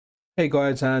Hey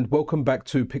guys, and welcome back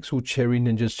to Pixel Cherry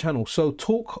Ninja's channel. So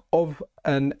talk of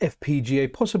an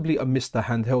FPGA, possibly a MiSTer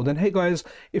handheld. And hey guys,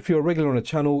 if you're a regular on the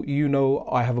channel, you know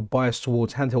I have a bias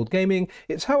towards handheld gaming.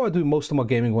 It's how I do most of my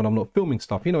gaming when I'm not filming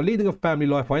stuff. You know, leading a family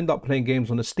life, I end up playing games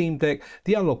on the Steam Deck,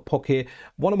 the Analogue Pocket,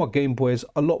 one of my Game Boys,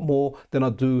 a lot more than I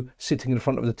do sitting in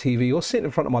front of the TV or sitting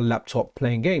in front of my laptop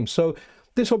playing games. So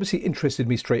this obviously interested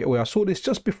me straight away. I saw this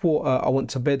just before I went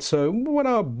to bed. So when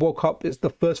I woke up, it's the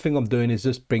first thing I'm doing is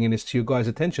just bringing this to you guys'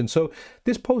 attention. So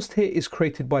this post here is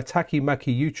created by Taki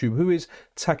YouTube, who is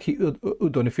Taki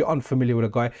Udon. If you're unfamiliar with the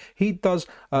guy, he does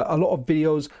a lot of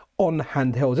videos on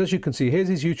handhelds. As you can see, here's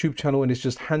his YouTube channel, and it's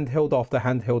just handheld after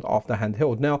handheld after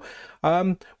handheld. Now,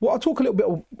 well, I'll talk a little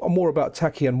bit more about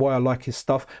Taki and why I like his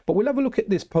stuff, but we'll have a look at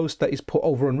this post that is put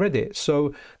over on Reddit.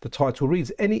 So the title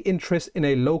reads, "Any interest in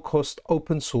a low-cost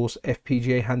open source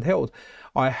FPGA handheld?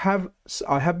 I have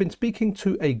been speaking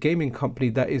to a gaming company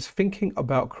that is thinking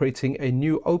about creating a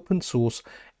new open source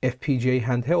FPGA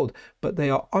handheld, but they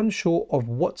are unsure of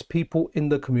what people in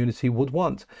the community would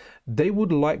want. They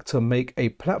would like to make a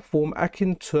platform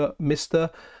akin to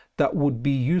MiSTer that would be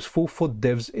useful for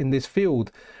devs in this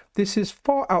field. This is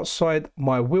far outside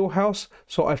my wheelhouse,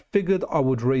 so I figured I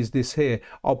would raise this here.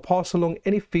 I'll pass along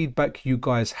any feedback you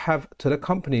guys have to the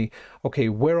company." Okay,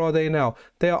 where are they now?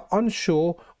 They are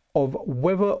unsure of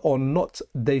whether or not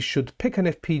they should pick an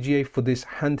FPGA for this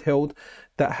handheld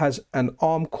that has an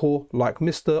ARM core like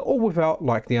MiSTer or without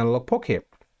like the Analogue Pocket.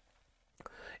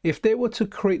 If they were to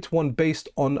create one based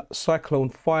on Cyclone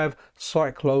 5,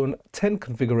 Cyclone 10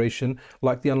 configuration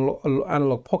like the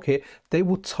Analogue Pocket, they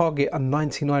would target a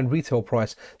 $99 retail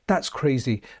price. That's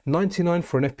crazy. $99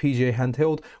 for an FPGA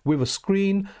handheld with a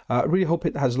screen. Really hope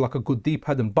it has like a good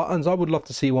D-pad and buttons. I would love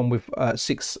to see one with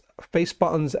 6 face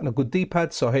buttons and a good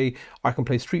D-pad, so hey, I can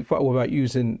play Street Fighter without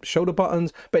using shoulder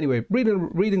buttons. But anyway,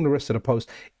 reading the rest of the post,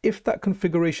 if that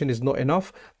configuration is not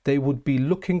enough, they would be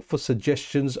looking for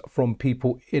suggestions from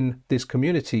people in this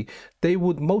community. They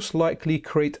would most likely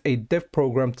create a dev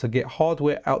program to get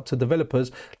hardware out to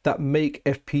developers that make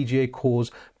FPGA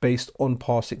cores based on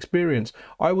past experience.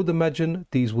 I would imagine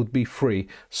these would be free.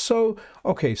 So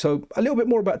okay, so a little bit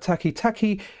more about Taki.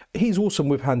 Taki, he's awesome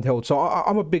with handheld. So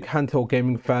I'm a big handheld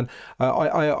gaming fan.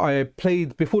 I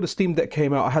played before the Steam Deck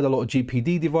came out. I had a lot of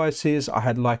GPD devices. I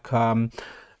had like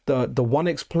the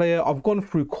 1X player. I've gone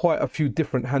through quite a few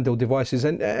different handheld devices,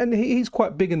 and he's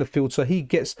quite big in the field, so he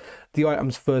gets the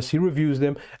items first, he reviews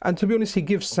them, and to be honest, he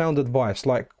gives sound advice.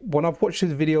 Like when I've watched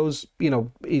his videos, you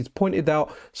know, he's pointed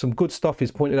out some good stuff,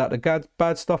 he's pointed out the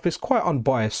bad stuff. It's quite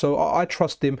unbiased, so I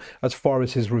trust him as far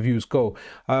as his reviews go.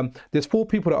 There's 4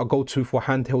 people that I go to for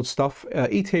handheld stuff: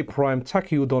 ETA Prime,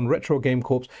 Taki Udon, Retro Game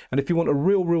Corps, and if you want a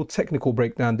real technical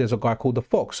breakdown, there's a guy called The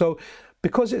Fox. So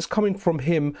because it's coming from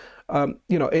him,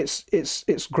 you know,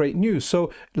 it's great news.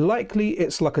 So likely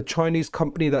it's like a Chinese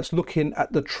company that's looking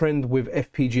at the trend with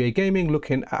FPGA gaming,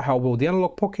 looking at how well the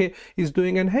Analogue Pocket is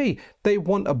doing, and hey, they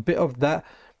want a bit of that.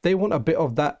 They want a bit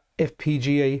of that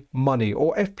FPGA money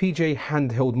or FPGA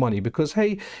handheld money, because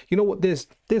hey, you know what, there's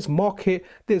market,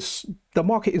 the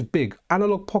market is big.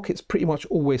 Analogue Pockets pretty much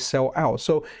always sell out,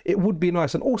 so it would be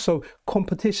nice. And also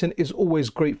competition is always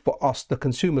great for us, the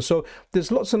consumer. So there's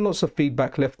lots and lots of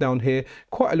feedback left down here,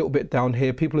 quite a little bit down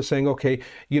here. People are saying, okay,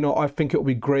 you know, I think it will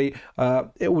be great.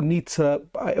 It will need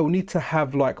to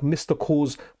have like MiSTer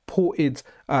cores ported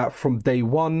from day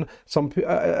one. Some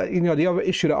you know, the other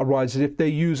issue that arises, if they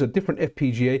use a different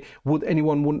FPGA, would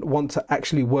anyone want to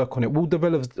actually work on it? Will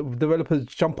developers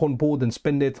jump on board and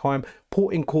spend their time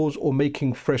porting cores or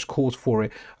making fresh cores for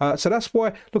it? So that's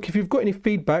why, look, if you've got any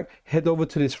feedback, head over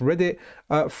to this Reddit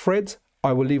thread.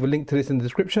 I will leave a link to this in the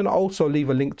description. I'll also leave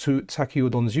a link to Taki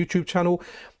Udon's YouTube channel.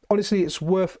 Honestly, it's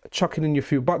worth chucking in your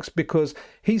few bucks, because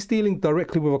he's dealing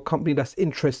directly with a company that's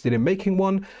interested in making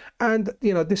one. And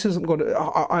you know, this isn't going to,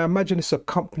 I imagine it's a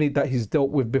company that he's dealt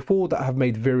with before that have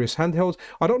made various handhelds.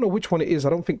 I don't know which one it is. I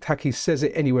don't think Taki says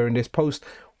it anywhere in this post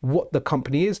what the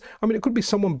company is. I mean, it could be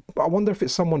someone, I wonder if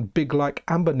it's someone big like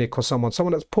Ambernick or someone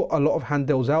that's put a lot of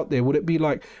handhelds out there. Would it be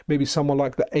like maybe someone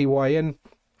like the AYN?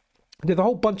 There's a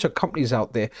whole bunch of companies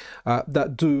out there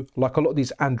that do like a lot of these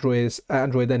Android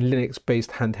and Linux based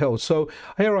handhelds. So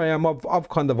here I am, I've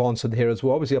kind of answered here as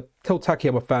well. Obviously I tell Taki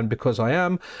I'm a fan because I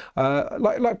am.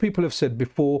 Like people have said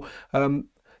before,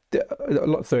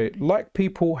 like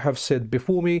people have said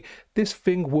before me, this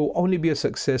thing will only be a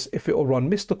success if it will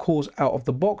run MiSTer cores out of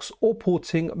the box, or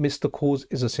porting MiSTer cores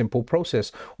is a simple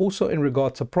process. Also in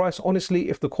regard to price, honestly,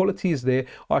 if the quality is there,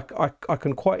 it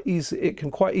can quite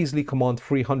easily command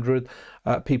 300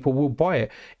 people will buy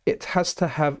it. It has to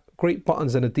have great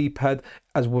buttons and a D-pad,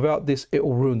 as without this it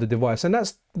will ruin the device. And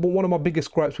that's one of my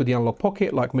biggest gripes with the Analogue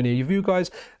Pocket. Like many of you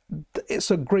guys,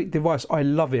 it's a great device, I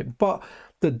love it, but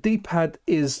the D-pad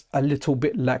is a little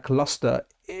bit lackluster.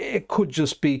 It could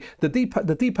just be the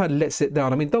D-pad lets it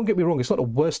down. I mean, don't get me wrong, it's not the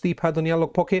worst D-pad on the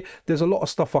Analogue Pocket. There's a lot of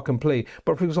stuff I can play,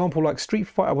 but for example, like Street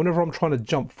Fighter, whenever I'm trying to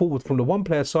jump forward from the one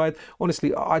player side,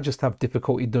 honestly, I just have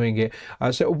difficulty doing it.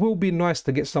 So it will be nice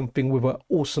to get something with an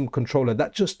awesome controller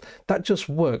that just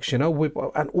works, you know, with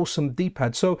an awesome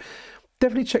D-pad. So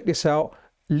definitely check this out.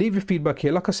 Leave your feedback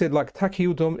here. Like I said, like Taki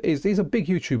Udon he's a big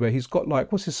YouTuber. He's got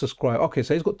like, what's his subscribe? Okay,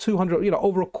 so he's got 200, you know,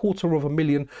 over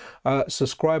 250,000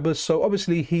 subscribers. So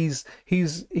obviously he's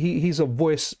a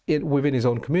voice within his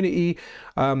own community.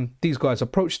 These guys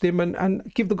approached him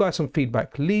and give the guy some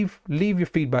feedback. Leave your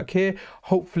feedback here.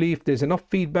 Hopefully, if there's enough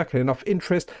feedback and enough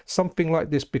interest, something like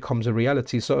this becomes a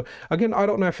reality. So again, I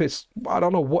don't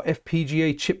know what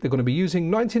FPGA chip they're going to be using.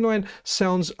 99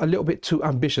 sounds a little bit too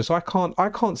ambitious. I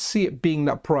can't see it being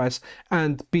that price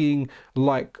and being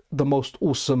like the most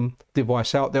awesome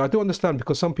device out there. I do understand,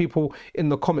 because some people in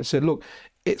the comments said, look,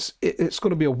 it's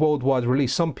going to be a worldwide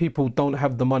release. Some people don't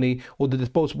have the money or the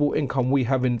disposable income we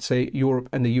have in, say, Europe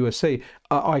and the USA.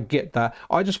 I get that.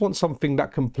 I just want something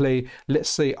that can play, let's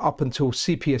say, up until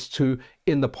CPS2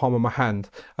 in the palm of my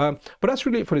hand. But that's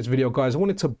really it for this video, guys. I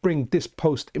wanted to bring this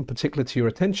post in particular to your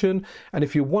attention. And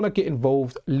if you want to get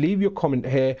involved, leave your comment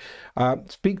here.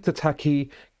 Speak to Taki.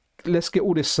 Let's get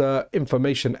all this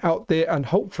information out there, and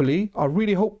hopefully, I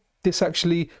really hope this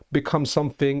actually becomes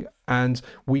something and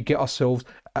we get ourselves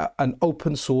an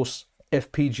open source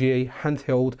FPGA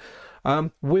handheld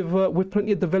with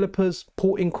plenty of developers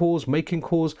porting cores, making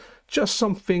cores, just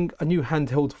something, a new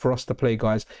handheld for us to play,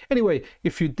 guys. Anyway,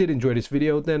 if you did enjoy this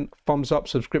video, then thumbs up,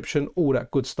 subscription, all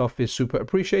that good stuff is super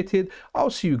appreciated.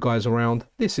 I'll see you guys around.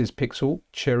 This is Pixel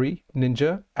Cherry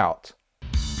Ninja out.